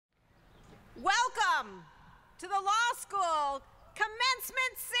Welcome to the law school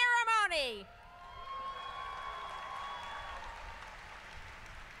commencement ceremony.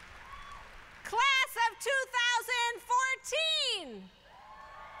 Class of 2014.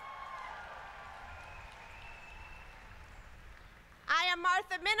 I am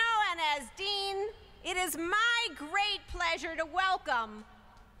Martha Minow, and as Dean, it is my great pleasure to welcome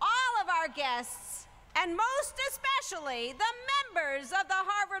all of our guests, and most especially the members of the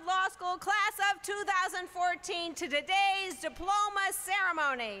Harvard Law School class of 2014 to today's diploma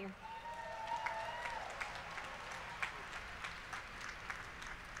ceremony.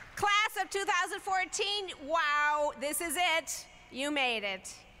 Class of 2014, wow, this is it. You made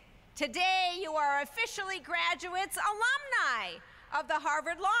it. Today you are officially graduates, alumni of the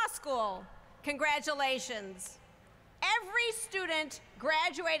Harvard Law School. Congratulations. Every student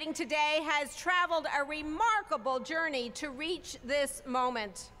graduating today has traveled a remarkable journey to reach this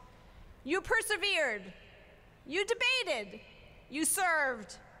moment. You persevered, you debated, you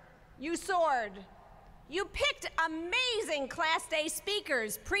served, you soared. You picked amazing Class Day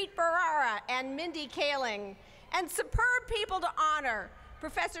speakers, Preet Bharara and Mindy Kaling, and superb people to honor,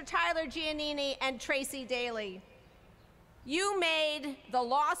 Professor Tyler Giannini and Tracy Daly. You made the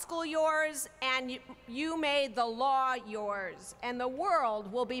law school yours, and you made the law yours, and the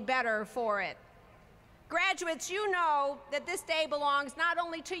world will be better for it. Graduates, you know that this day belongs not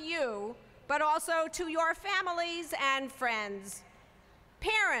only to you, but also to your families and friends.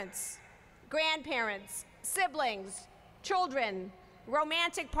 Parents, grandparents, siblings, children,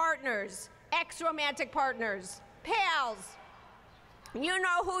 romantic partners, ex-romantic partners, pals. You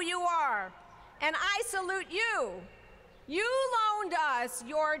know who you are, and I salute you. You loaned us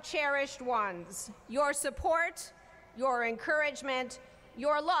your cherished ones. Your support, your encouragement,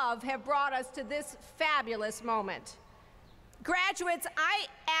 your love have brought us to this fabulous moment. Graduates, I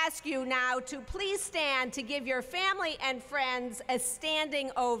ask you now to please stand to give your family and friends a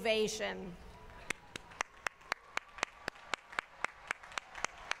standing ovation.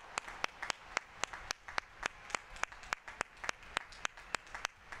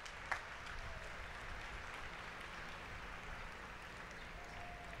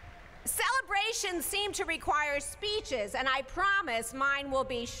 Celebrations seem to require speeches, and I promise mine will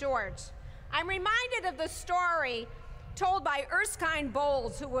be short. I'm reminded of the story told by Erskine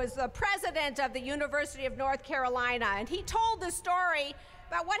Bowles, who was the president of the University of North Carolina, and he told the story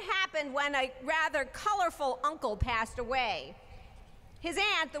about what happened when a rather colorful uncle passed away. His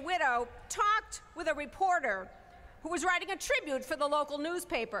aunt, the widow, talked with a reporter who was writing a tribute for the local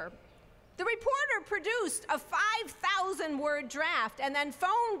newspaper. The reporter produced a 5,000-word draft and then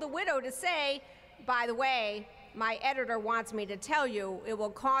phoned the widow to say, by the way, my editor wants me to tell you it will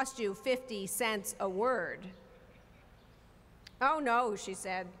cost you 50 cents a word. Oh no, she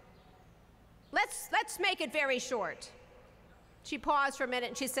said. Let's make it very short. She paused for a minute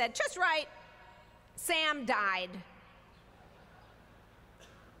and she said, just right, Sam died.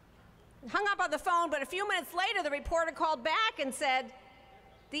 Hung up on the phone, but a few minutes later the reporter called back and said,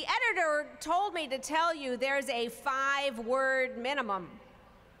 the editor told me to tell you there's a 5-word minimum.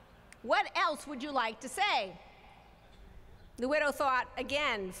 What else would you like to say? The widow thought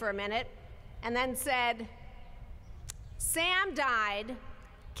again for a minute and then said, Sam died,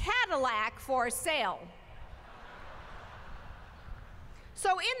 Cadillac for sale.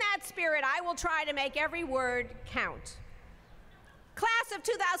 So in that spirit, I will try to make every word count. Class of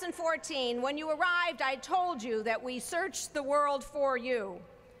 2014, when you arrived, I told you that we searched the world for you.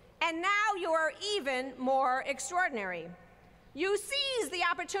 And now you are even more extraordinary. You seized the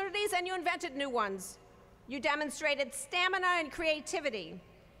opportunities and you invented new ones. You demonstrated stamina and creativity.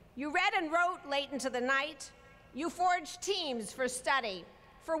 You read and wrote late into the night. You forged teams for study,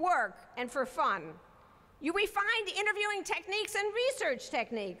 for work, and for fun. You refined interviewing techniques and research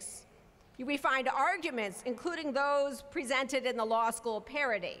techniques. You refined arguments, including those presented in the law school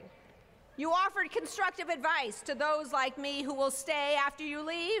parody. You offered constructive advice to those like me who will stay after you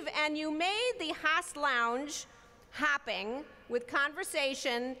leave, and you made the Haas Lounge hopping with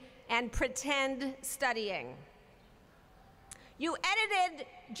conversation and pretend studying. You edited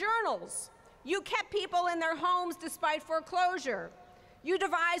journals. You kept people in their homes despite foreclosure. You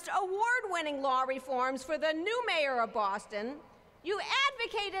devised award-winning law reforms for the new mayor of Boston. You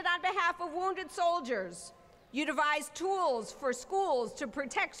advocated on behalf of wounded soldiers. You devised tools for schools to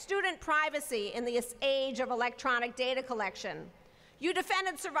protect student privacy in this age of electronic data collection. You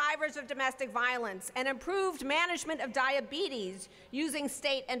defended survivors of domestic violence and improved management of diabetes using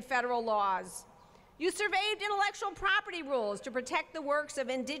state and federal laws. You surveyed intellectual property rules to protect the works of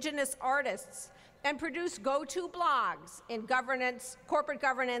indigenous artists, and produced go-to blogs in governance, corporate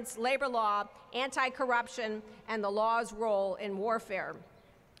governance, labor law, anti-corruption, and the law's role in warfare.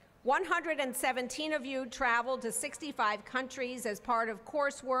 117 of you traveled to 65 countries as part of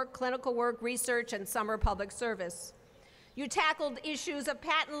coursework, clinical work, research, and summer public service. You tackled issues of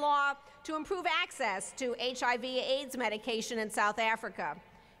patent law to improve access to HIV/AIDS medication in South Africa,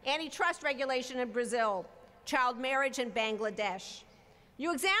 antitrust regulation in Brazil, child marriage in Bangladesh.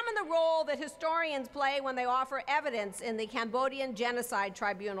 You examined the role that historians play when they offer evidence in the Cambodian Genocide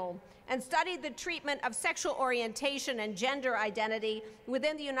Tribunal and studied the treatment of sexual orientation and gender identity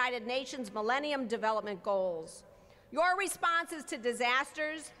within the United Nations Millennium Development Goals. Your responses to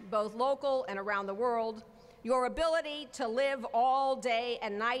disasters, both local and around the world, your ability to live all day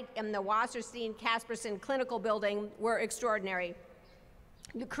and night in the Wasserstein-Kaspersen Clinical Building were extraordinary.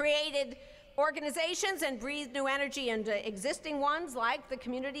 You created organizations and breathed new energy into existing ones like the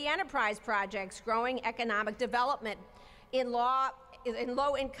Community Enterprise Projects, growing economic development in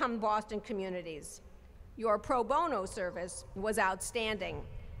low-income Boston communities. Your pro bono service was outstanding,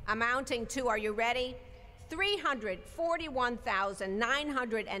 amounting to, are you ready,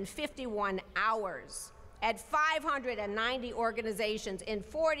 341,951 hours at 590 organizations in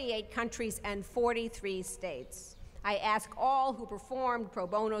 48 countries and 43 states. I ask all who performed pro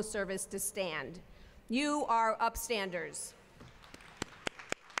bono service to stand. You are upstanders.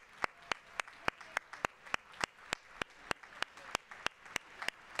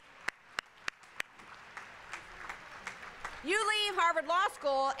 You leave Harvard Law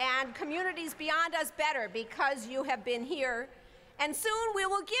School and communities beyond us better because you have been here, and soon we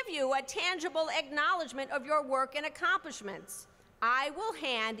will give you a tangible acknowledgement of your work and accomplishments. I will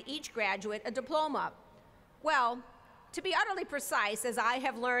hand each graduate a diploma. Well, to be utterly precise, as I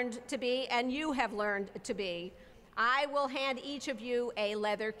have learned to be and you have learned to be, I will hand each of you a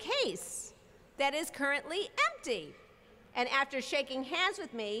leather case that is currently empty. And after shaking hands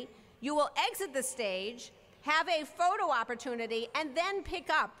with me, you will exit the stage, have a photo opportunity, and then pick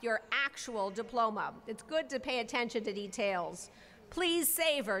up your actual diploma. It's good to pay attention to details. Please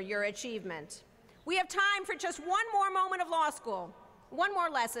savor your achievement. We have time for just one more moment of law school, one more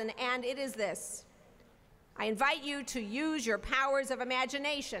lesson, and it is this. I invite you to use your powers of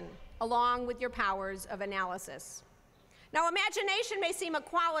imagination along with your powers of analysis. Now, imagination may seem a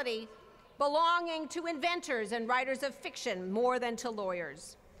quality belonging to inventors and writers of fiction more than to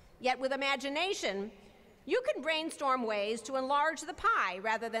lawyers. Yet with imagination, you can brainstorm ways to enlarge the pie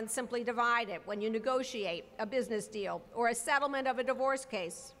rather than simply divide it when you negotiate a business deal or a settlement of a divorce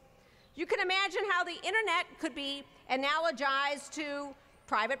case. You can imagine how the internet could be analogized to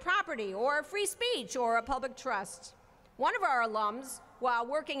private property or free speech or a public trust. One of our alums, while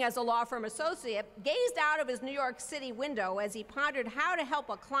working as a law firm associate, gazed out of his New York City window as he pondered how to help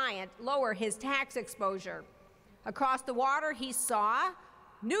a client lower his tax exposure. Across the water, he saw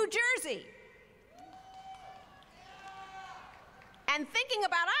New Jersey. And thinking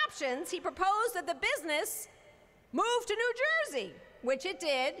about options, he proposed that the business move to New Jersey, which it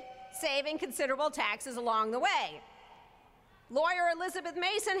did, saving considerable taxes along the way. Lawyer Elizabeth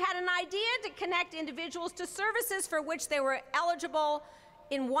Mason had an idea to connect individuals to services for which they were eligible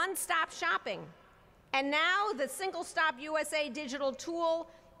in one-stop shopping. And now the Single Stop USA digital tool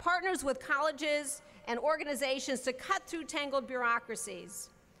partners with colleges and organizations to cut through tangled bureaucracies.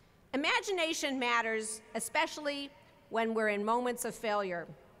 Imagination matters, especially when we're in moments of failure.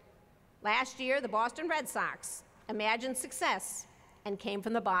 Last year, the Boston Red Sox imagined success and came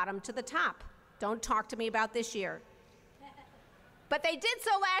from the bottom to the top. Don't talk to me about this year. But they did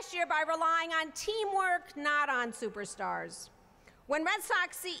so last year by relying on teamwork, not on superstars. When Red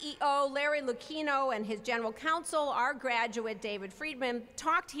Sox CEO Larry Lucchino and his general counsel, our graduate David Friedman,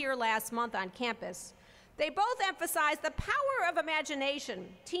 talked here last month on campus, they both emphasized the power of imagination,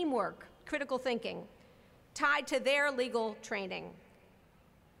 teamwork, critical thinking, tied to their legal training.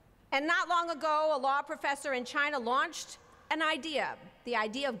 And not long ago, a law professor in China launched an idea, the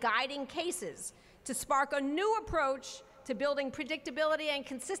idea of guiding cases, to spark a new approach to building predictability and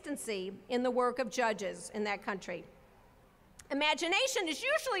consistency in the work of judges in that country. Imagination is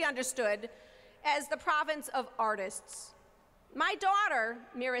usually understood as the province of artists. My daughter,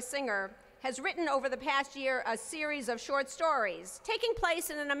 Mira Singer, has written over the past year a series of short stories taking place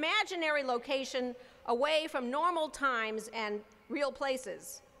in an imaginary location away from normal times and real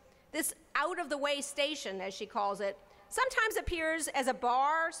places. This out-of-the-way station, as she calls it, sometimes appears as a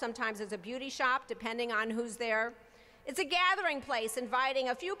bar, sometimes as a beauty shop, depending on who's there. It's a gathering place inviting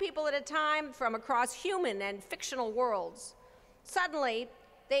a few people at a time from across human and fictional worlds. Suddenly,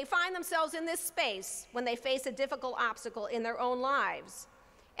 they find themselves in this space when they face a difficult obstacle in their own lives.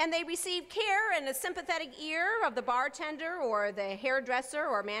 And they receive care and a sympathetic ear of the bartender or the hairdresser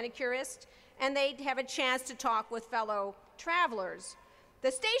or manicurist, and they have a chance to talk with fellow travelers.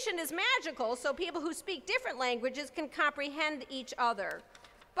 The station is magical, so people who speak different languages can comprehend each other.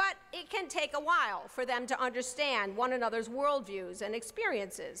 But it can take a while for them to understand one another's worldviews and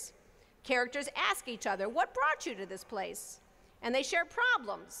experiences. Characters ask each other, "What brought you to this place?" And they share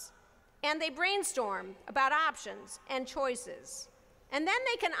problems, and they brainstorm about options and choices. And then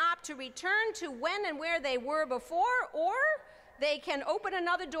they can opt to return to when and where they were before, or they can open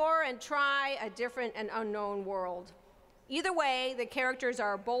another door and try a different and unknown world. Either way, the characters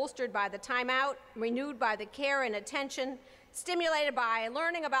are bolstered by the timeout, renewed by the care and attention, stimulated by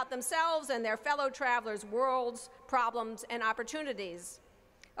learning about themselves and their fellow travelers' worlds, problems, and opportunities.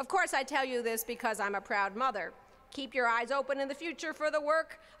 Of course, I tell you this because I'm a proud mother. Keep your eyes open in the future for the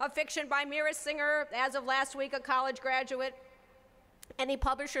work of fiction by Mira Singer, as of last week, a college graduate. Any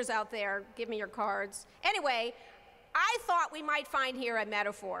publishers out there, give me your cards. Anyway, I thought we might find here a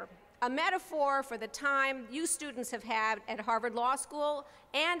metaphor for the time you students have had at Harvard Law School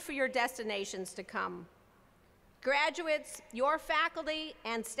and for your destinations to come. Graduates, your faculty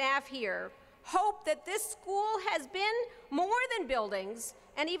and staff here hope that this school has been more than buildings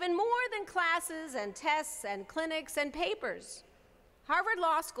and even more than classes and tests and clinics and papers. Harvard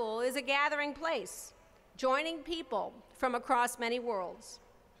Law School is a gathering place, joining people from across many worlds.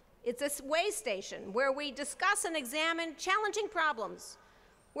 It's a way station where we discuss and examine challenging problems,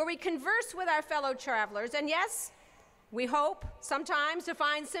 where we converse with our fellow travelers, and yes, we hope sometimes to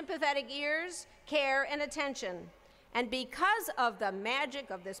find sympathetic ears, care, and attention. And because of the magic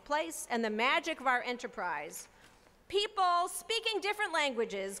of this place and the magic of our enterprise, people speaking different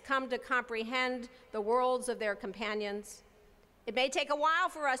languages come to comprehend the worlds of their companions. It may take a while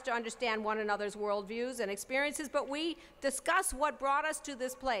for us to understand one another's worldviews and experiences, but we discuss what brought us to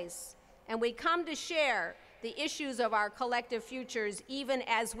this place, and we come to share the issues of our collective futures even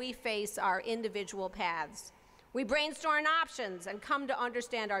as we face our individual paths. We brainstorm options and come to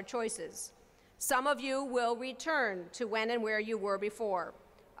understand our choices. Some of you will return to when and where you were before.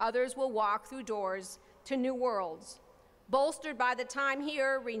 Others will walk through doors to new worlds. Bolstered by the time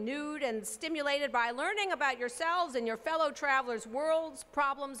here, renewed and stimulated by learning about yourselves and your fellow travelers' worlds,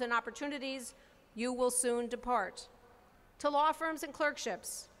 problems, and opportunities, you will soon depart. To law firms and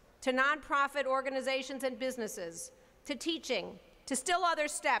clerkships, to nonprofit organizations and businesses, to teaching, to still other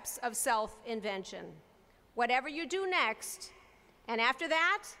steps of self-invention. Whatever you do next, and after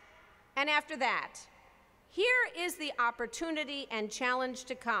that, and after that, here is the opportunity and challenge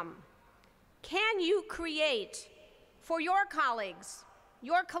to come. Can you create for your colleagues,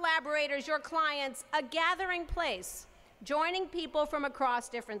 your collaborators, your clients, a gathering place, joining people from across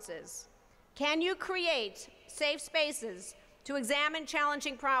differences? Can you create safe spaces to examine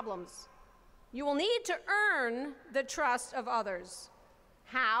challenging problems? You will need to earn the trust of others.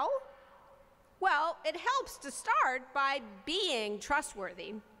 How? Well, it helps to start by being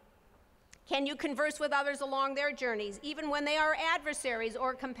trustworthy. Can you converse with others along their journeys, even when they are adversaries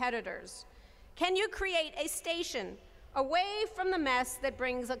or competitors? Can you create a station away from the mess that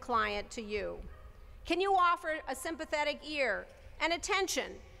brings a client to you? Can you offer a sympathetic ear and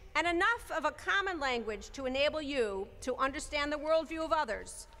attention and enough of a common language to enable you to understand the worldview of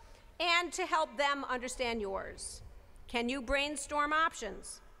others and to help them understand yours? Can you brainstorm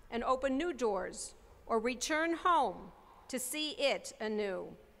options and open new doors or return home to see it anew?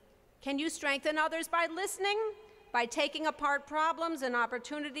 Can you strengthen others by listening, by taking apart problems and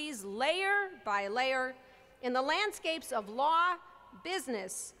opportunities layer by layer in the landscapes of law,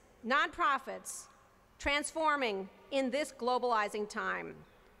 business, nonprofits, transforming in this globalizing time?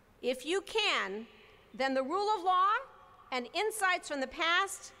 If you can, then the rule of law and insights from the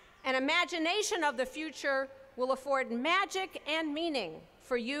past and imagination of the future will afford magic and meaning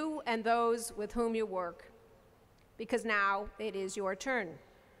for you and those with whom you work. Because now it is your turn.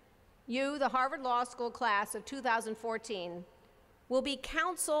 You, the Harvard Law School class of 2014, will be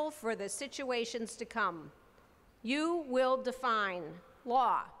counsel for the situations to come. You will define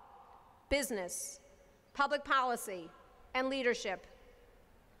law, business, public policy, and leadership.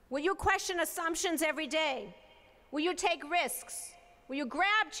 Will you question assumptions every day? Will you take risks? Will you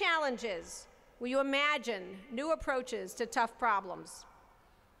grab challenges? Will you imagine new approaches to tough problems?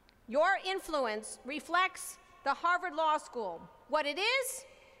 Your influence reflects the Harvard Law School, what it is,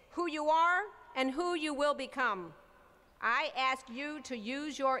 who you are, and who you will become. I ask you to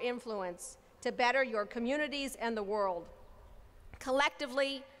use your influence to better your communities and the world.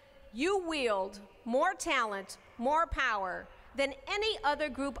 Collectively, you wield more talent, more power than any other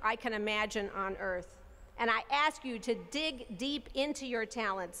group I can imagine on earth. and I ask you to dig deep into your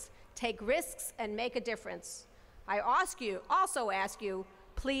talents, take risks, and make a difference. I also ask you,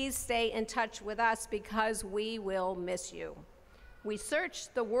 please stay in touch with us because we will miss you. We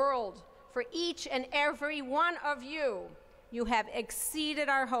searched the world for each and every one of you. You have exceeded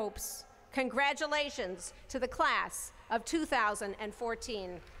our hopes. Congratulations to the class of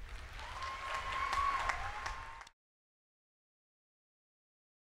 2014.